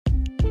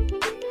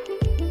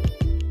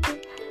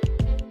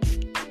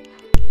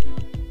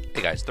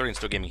Hey guys, 30 and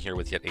Still Gaming here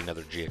with yet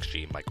another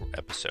GXG micro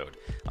episode.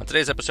 On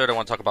today's episode, I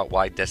want to talk about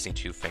why Destiny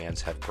 2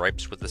 fans have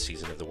gripes with the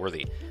Season of the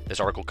Worthy.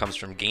 This article comes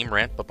from Game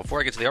Rant, but before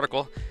I get to the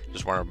article, I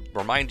just want to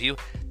remind you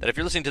that if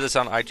you're listening to this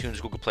on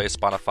iTunes, Google Play,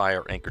 Spotify,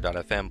 or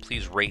Anchor.fm,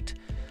 please rate,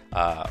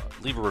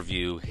 leave a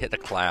review, hit a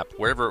clap,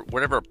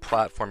 whatever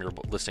platform you're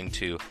listening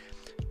to.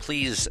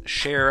 Please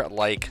share,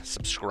 like,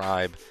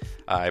 subscribe.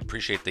 I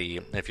appreciate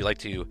and if you'd like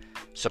to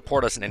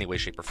support us in any way,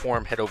 shape, or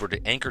form, head over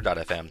to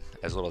Anchor.fm,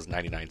 as little as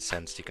 99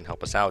 cents. You can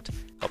help us out,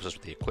 helps us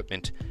with the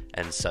equipment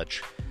and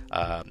such.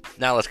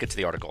 Now let's get to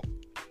the article.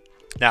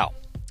 Now,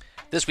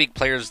 this week,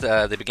 players,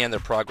 they began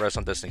their progress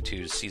on Destiny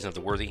 2's Season of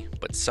the Worthy,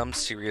 but some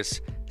serious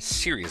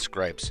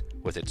gripes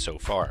with it so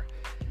far.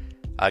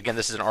 Again,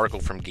 this is an article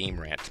from Game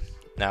Rant.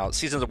 Now,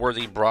 Season of the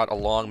Worthy brought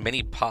along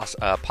many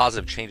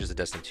positive changes to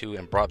Destiny 2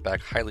 and brought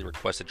back highly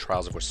requested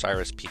Trials of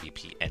Osiris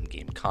PvP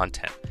endgame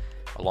content.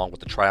 Along with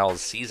the Trials,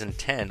 Season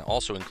 10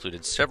 also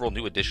included several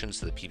new additions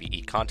to the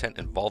PvE content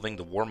involving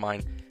the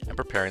Warmind and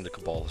preparing the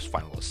Cabal's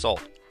final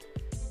assault.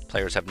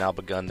 Players have now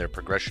begun their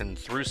progression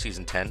through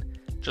Season 10,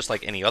 just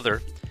like any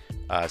other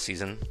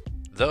season,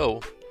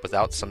 though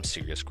without some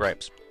serious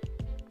gripes.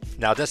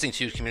 Now, Destiny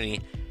 2's community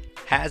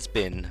has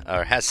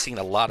seen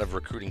a lot of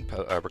recurring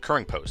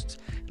posts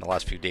in the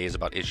last few days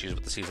about issues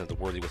with the Season of the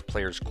Worthy, with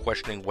players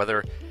questioning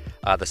whether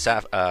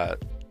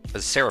the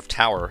Seraph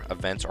Tower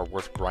events are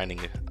worth grinding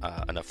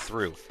enough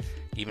through.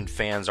 Even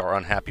fans are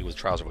unhappy with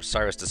Trials of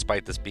Osiris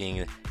despite this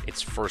being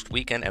its first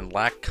weekend and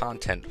lack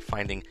content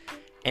finding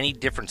any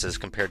differences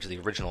compared to the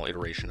original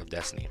iteration of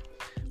Destiny.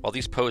 While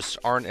these posts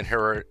aren't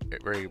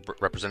inherently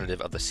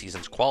representative of the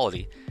season's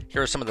quality,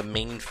 here are some of the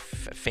main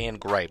fan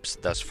gripes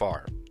thus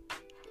far.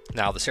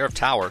 Now, the Seraph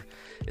Tower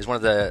is one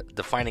of the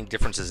defining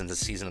differences in the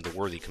Season of the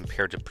Worthy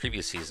compared to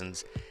previous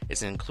seasons.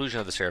 It's an inclusion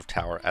of the Seraph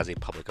Tower as a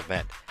public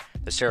event.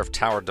 The Seraph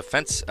Tower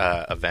Defense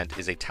event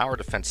is a tower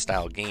defense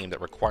style game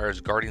that requires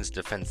Guardians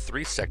to defend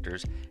 3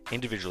 sectors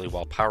individually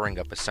while powering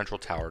up a central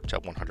tower to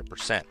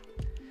 100%.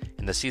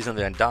 In the Season of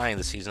the Undying and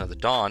the Season of the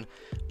Dawn,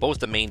 both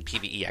the main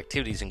PvE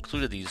activities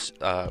included these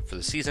for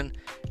the season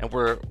and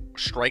were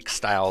strike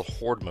style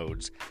horde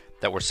modes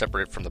that were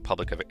separated from the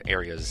public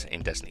areas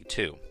in Destiny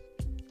 2.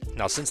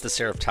 Now, since the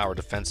Seraph Tower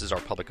defenses are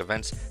public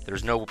events,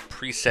 there's no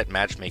preset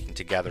matchmaking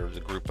to gather the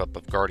group up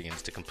of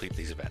Guardians to complete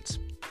these events.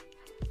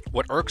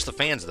 What irks the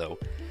fans, though,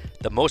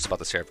 the most about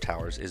the Seraph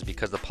Towers is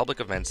because the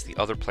public events, the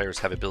other players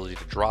have ability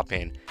to drop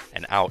in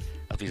and out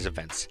of these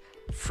events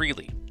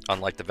freely,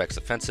 unlike the Vex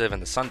Offensive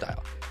and the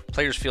Sundial.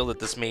 Players feel that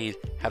this may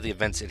have the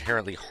events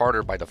inherently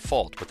harder by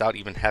default without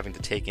even having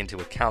to take into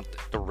account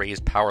the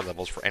raised power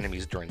levels for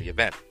enemies during the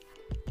event.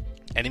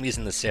 Enemies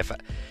in the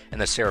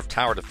Seraph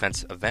Tower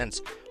defense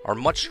events are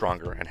much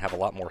stronger and have a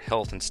lot more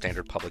health than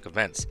standard public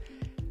events,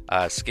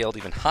 scaled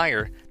even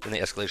higher than the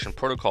Escalation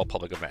Protocol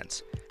public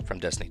events from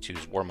Destiny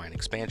 2's Warmind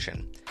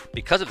expansion.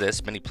 Because of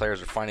this, many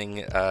players are finding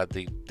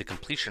the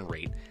completion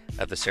rate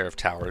of the Seraph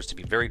Towers to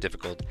be very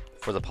difficult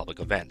for the public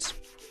events.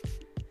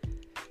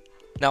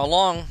 Now,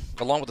 along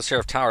with the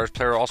Seraph Towers,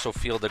 players also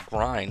feel the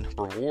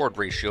grind-reward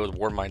ratio of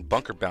Warmind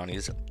bunker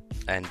bounties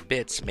and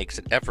bits makes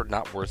it effort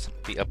not worth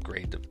the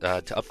upgrade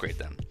to upgrade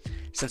them.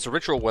 Since the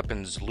ritual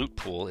weapons loot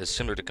pool is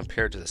similar to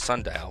compared to the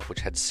Sundial,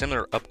 which had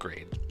similar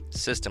upgrade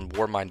system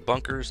Warmind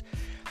bunkers,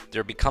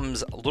 there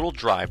becomes a little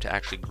drive to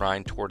actually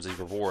grind towards the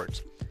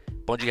rewards.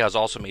 Bungie has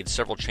also made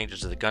several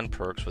changes to the gun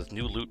perks, with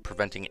new loot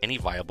preventing any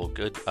viable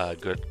good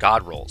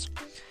god rolls,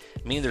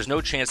 meaning there's no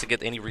chance to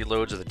get any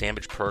reloads of the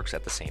damage perks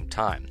at the same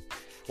time.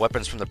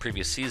 Weapons from the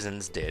previous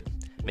seasons did,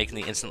 making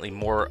the instantly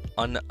more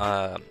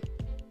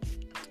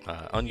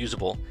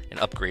unusable and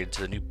upgraded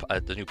to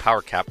the new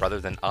power cap rather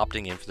than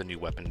opting in for the new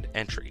weapon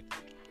entry.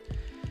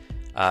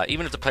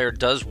 Even if the player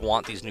does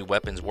want these new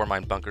weapons,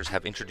 Warmind bunkers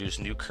have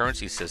introduced new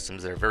currency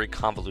systems that are very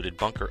convoluted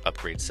bunker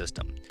upgrade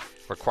system,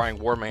 requiring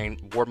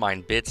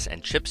Warmind bits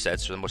and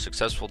chipsets are the most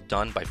successful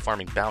done by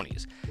farming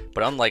bounties.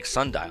 But unlike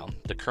Sundial,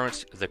 the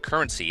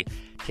currency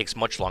takes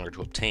much longer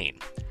to obtain.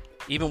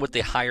 Even with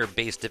the higher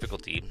base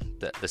difficulty,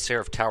 the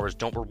Seraph Towers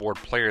don't reward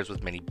players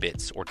with many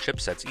bits or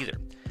chipsets either,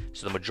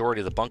 so the majority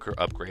of the bunker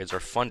upgrades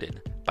are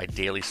funded by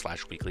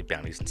daily/weekly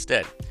bounties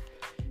instead.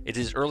 It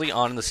is early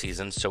on in the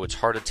season, so it's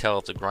hard to tell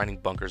if the grinding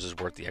bunkers is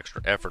worth the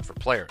extra effort for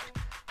players,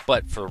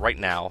 but for right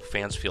now,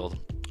 fans feel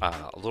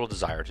a little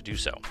desire to do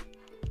so.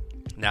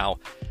 Now,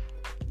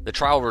 the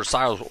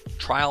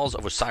Trials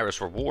of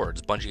Osiris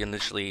rewards. Bungie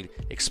initially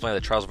explained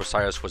that Trials of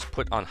Osiris was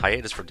put on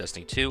hiatus for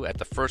Destiny 2 at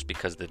the first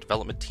because the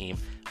development team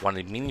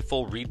wanted a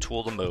meaningful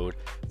retool the mode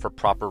for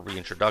proper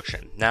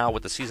reintroduction. Now,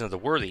 with the Season of the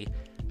Worthy,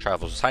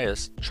 Trials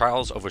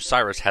of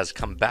Osiris has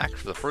come back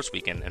for the first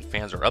weekend, and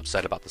fans are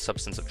upset about the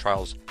substance of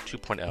Trials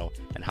 2.0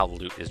 and how the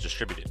loot is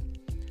distributed.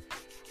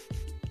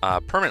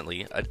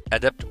 Permanently,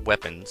 adept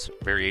weapons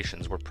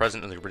variations were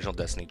present in the original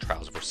Destiny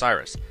Trials of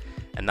Osiris,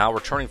 and now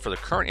returning for the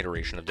current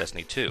iteration of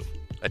Destiny 2.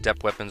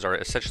 Adept weapons are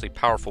essentially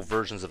powerful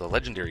versions of the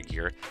legendary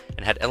gear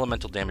and had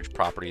elemental damage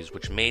properties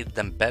which made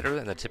them better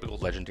than the typical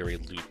legendary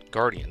loot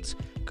Guardians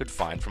could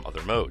find from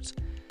other modes.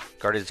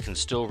 Guardians can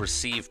still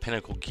receive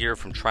pinnacle gear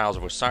from Trials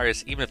of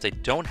Osiris even if they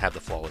don't have the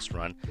flawless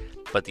run,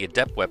 but the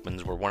Adept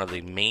weapons were one of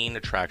the main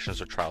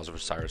attractions of Trials of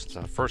Osiris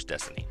in the first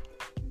Destiny.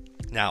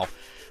 Now,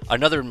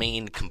 another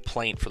main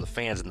complaint for the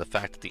fans is the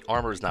fact that the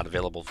armor is not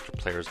available for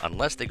players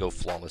unless they go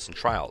flawless in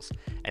Trials.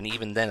 And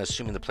even then,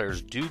 assuming the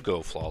players do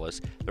go flawless,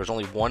 there's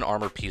only one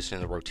armor piece in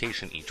the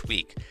rotation each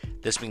week.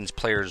 This means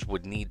players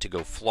would need to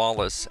go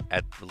flawless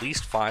at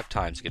least 5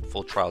 times to get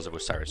full Trials of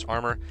Osiris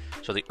armor,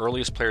 so the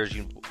earliest players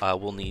you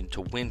will need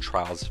to win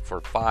Trials for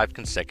 5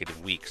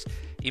 consecutive weeks.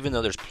 Even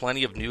though there's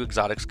plenty of new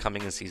exotics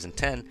coming in Season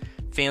 10,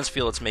 fans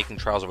feel it's making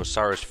Trials of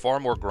Osiris far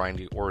more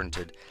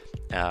grindy-oriented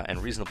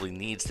and reasonably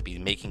needs to be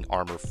making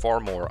armor far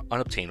more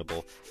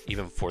unobtainable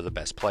even for the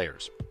best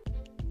players.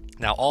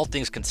 Now, all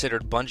things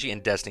considered, Bungie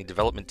and Destiny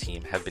development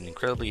team have been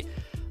incredibly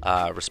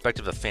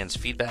respective of fans'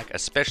 feedback,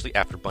 especially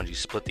after Bungie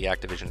split the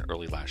Activision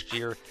early last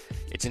year.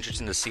 It's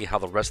interesting to see how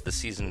the rest of the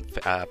season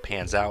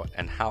pans out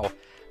and how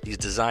these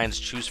designs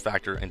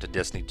factor into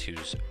Destiny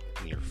 2's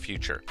near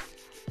future.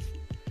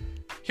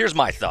 Here's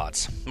my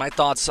thoughts.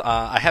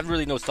 I have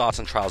really no thoughts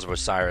on Trials of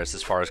Osiris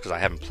as far as because I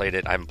haven't played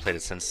it. I haven't played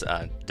it since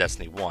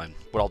Destiny 1.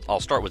 But I'll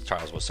start with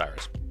Trials of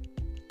Osiris.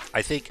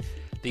 I think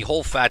the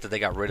whole fact that they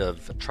got rid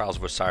of Trials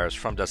of Osiris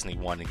from Destiny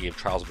 1 and gave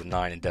Trials of the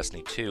 9 in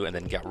Destiny 2 and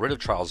then got rid of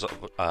Trials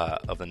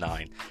of the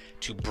 9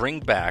 to bring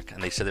back,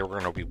 and they said they were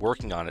going to be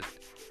working on it,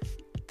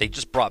 they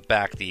just brought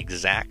back the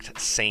exact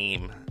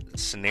same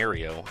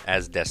scenario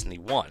as Destiny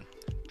 1.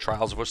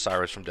 Trials of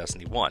Osiris from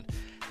Destiny 1.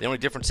 The only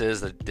difference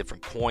is that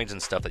different coins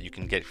and stuff that you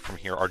can get from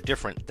here are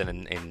different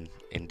than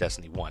in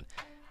Destiny 1.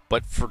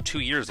 But for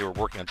 2 years they were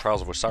working on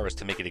Trials of Osiris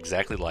to make it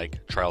exactly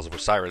like Trials of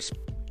Osiris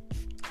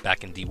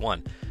back in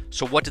D1.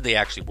 So what did they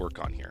actually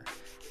work on here,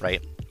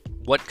 right?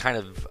 What kind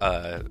of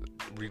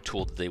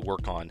retool did they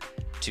work on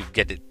to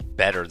get it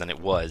better than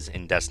it was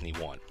in Destiny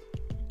 1?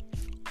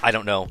 I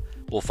don't know.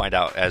 We'll find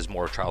out as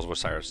more Trials of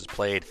Osiris is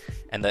played,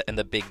 and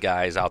the big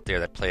guys out there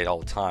that play it all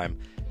the time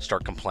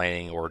start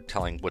complaining or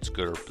telling what's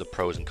good or the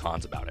pros and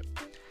cons about it.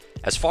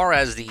 As far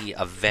as the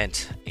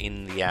event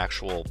in the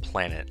actual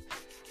planet,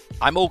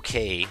 I'm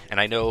okay, and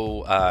I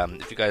know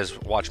if you guys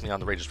watch me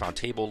on the Rages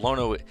Roundtable,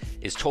 Lono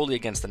is totally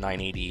against the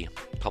 980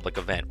 public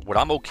event. What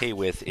I'm okay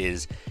with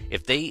is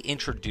if they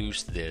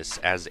introduce this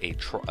as a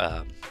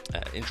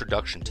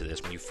introduction to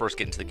this, when you first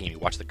get into the game, you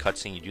watch the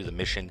cutscene, you do the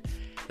mission,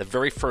 the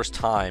very first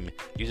time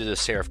you do the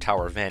Seraph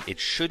Tower event, it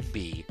should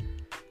be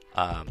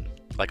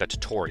like a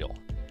tutorial.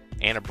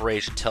 Anna Bray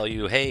should tell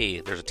you,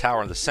 hey, there's a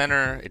tower in the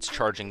center, it's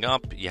charging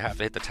up, you have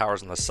to hit the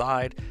towers on the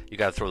side, you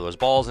got to throw those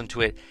balls into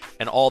it,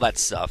 and all that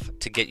stuff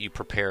to get you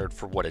prepared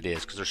for what it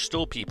is. Because there's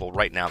still people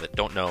right now that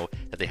don't know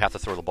that they have to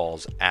throw the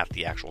balls at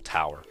the actual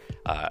tower,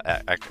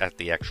 at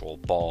the actual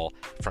ball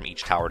from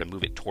each tower to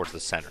move it towards the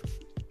center.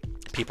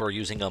 People are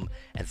using them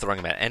and throwing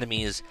them at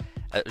enemies.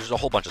 There's a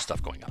whole bunch of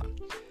stuff going on.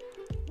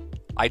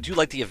 I do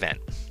like the event.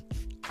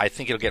 I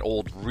think it'll get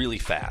old really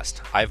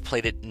fast. I've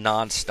played it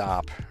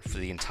non-stop for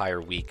the entire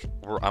week.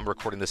 I'm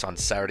recording this on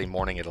Saturday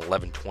morning at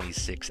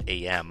 11:26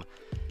 a.m.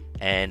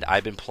 And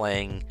I've been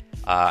playing,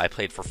 I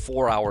played for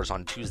 4 hours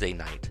on Tuesday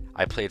night.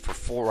 I played for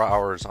 4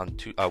 hours on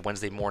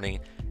Wednesday morning,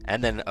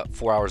 and then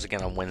 4 hours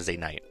again on Wednesday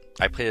night.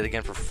 I played it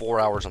again for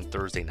 4 hours on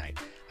Thursday night.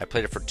 I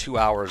played it for 2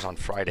 hours on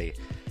Friday.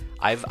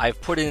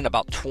 I've put in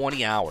about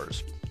 20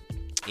 hours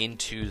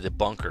into the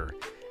bunker,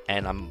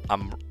 and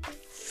I'm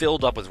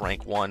filled up with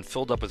rank 1,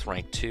 filled up with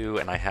rank 2,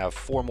 and I have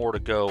 4 more to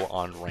go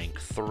on rank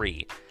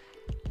 3.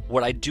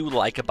 What I do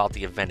like about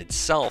the event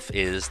itself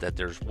is that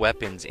there's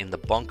weapons in the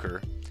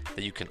bunker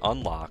that you can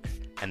unlock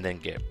and then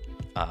get.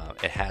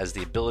 It has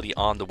the ability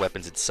on the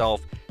weapons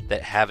itself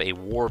that have a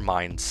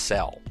Warmind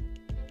cell.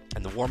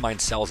 And the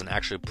Warmind cell is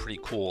actually a pretty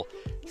cool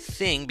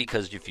thing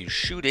because if you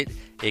shoot it,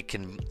 it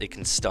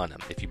can stun them.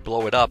 If you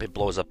blow it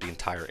blows up the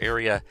entire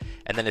area,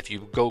 and then if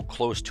you go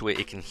close to it,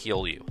 it can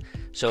heal you.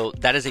 So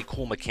that is a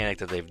cool mechanic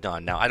that they've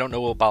done. Now, I don't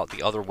know about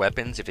the other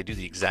weapons, if they do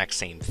the exact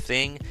same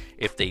thing.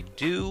 If they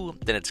do,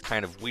 then it's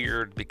kind of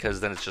weird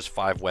because then it's just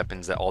 5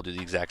 weapons that all do the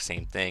exact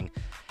same thing.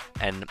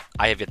 And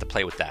I have yet to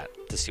play with that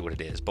to see what it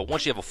is. But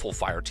once you have a full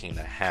fire team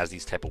that has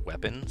these type of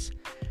weapons,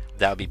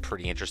 that would be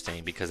pretty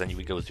interesting because then you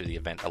would go through the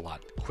event a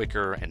lot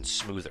quicker and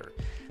smoother.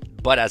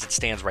 But as it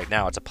stands right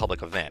now, it's a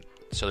public event.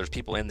 So there's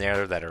people in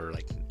there that are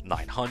like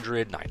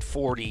 900,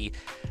 940,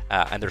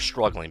 and they're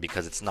struggling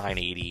because it's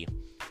 980.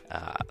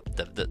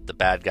 The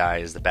bad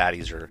guys, the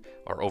baddies are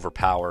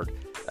overpowered,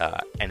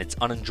 and it's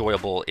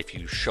unenjoyable if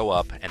you show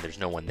up and there's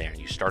no one there.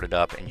 You start it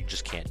up and you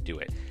just can't do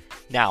it.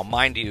 Now,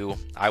 mind you,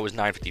 I was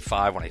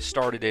 955 when I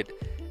started it,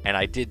 and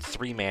I did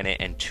 3-man it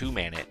and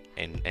 2-man it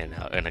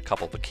in a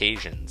couple of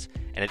occasions,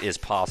 and it is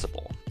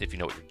possible if you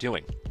know what you're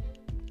doing.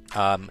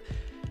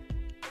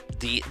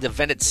 The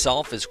event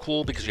itself is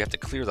cool because you have to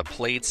clear the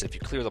plates. If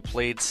you clear the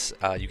plates,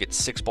 you get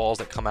 6 balls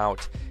that come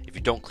out. If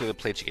you don't clear the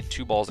plates, you get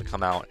 2 balls that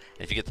come out.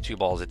 And if you get the 2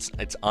 balls,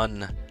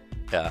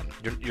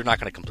 you're not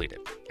going to complete it.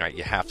 Right?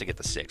 You have to get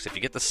the 6. If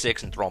you get the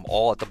 6 and throw them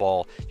all at the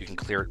ball, you can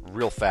clear it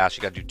real fast.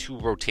 You got to do 2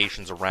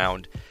 rotations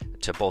around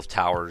to both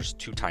towers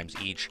 2 times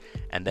each,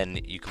 and then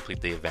you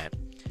complete the event.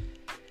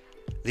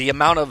 The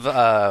amount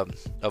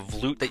of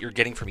loot that you're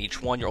getting from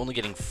each one, you're only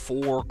getting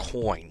 4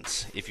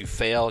 coins. If you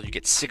fail, you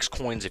get 6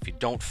 coins if you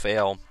don't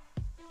fail.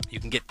 You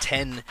can get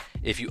 10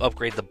 if you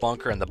upgrade the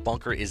bunker, and the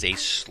bunker is a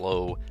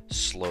slow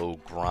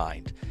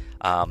grind.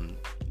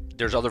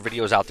 There's other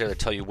videos out there that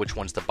tell you which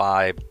ones to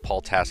buy.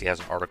 Paul Tassi has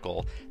an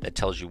article that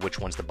tells you which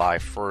ones to buy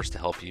first to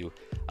help you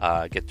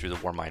get through the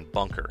Warmind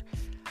bunker.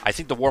 I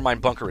think the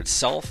Warmind bunker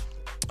itself,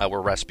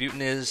 where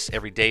Rasputin is,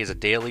 every day is a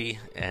daily,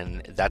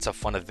 and that's a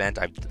fun event.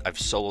 I've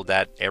soloed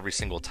that every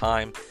single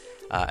time.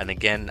 And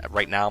again,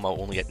 right now I'm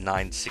only at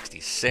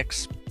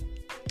 966,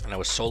 and I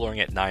was soloing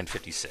at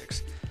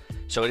 956.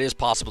 So it is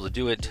possible to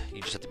do it.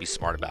 You just have to be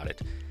smart about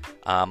it.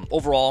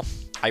 Overall,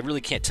 I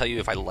really can't tell you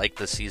if I like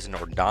the season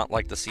or not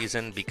like the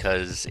season,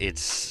 because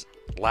it's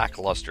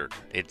lackluster.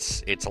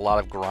 It's a lot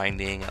of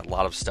grinding, a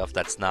lot of stuff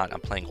that's not.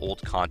 I'm playing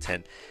old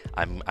content.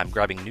 I'm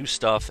grabbing new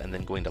stuff and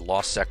then going to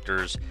lost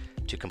sectors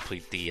to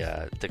complete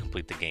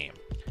the game.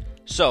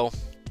 So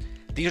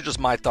these are just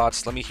my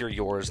thoughts. Let me hear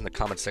yours in the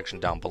comment section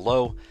down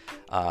below.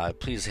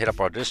 Please hit up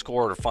our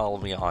Discord or follow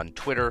me on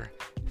Twitter.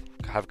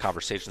 Have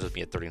conversations with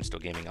me at 30 and Still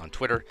Gaming on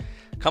Twitter.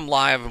 Come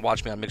live and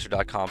watch me on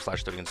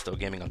mixer.com/30 and Still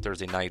Gaming on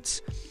Thursday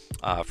nights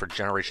for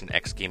Generation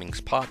X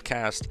Gaming's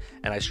podcast,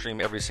 and I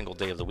stream every single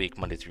day of the week,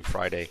 Monday through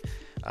Friday.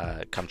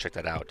 Come check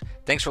that out.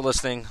 Thanks for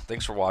listening.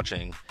 Thanks for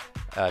watching.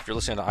 If you're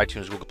listening on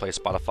iTunes, Google Play,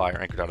 Spotify, or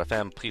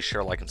Anchor.fm, please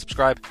share, like, and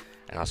subscribe,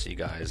 and I'll see you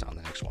guys on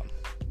the next one.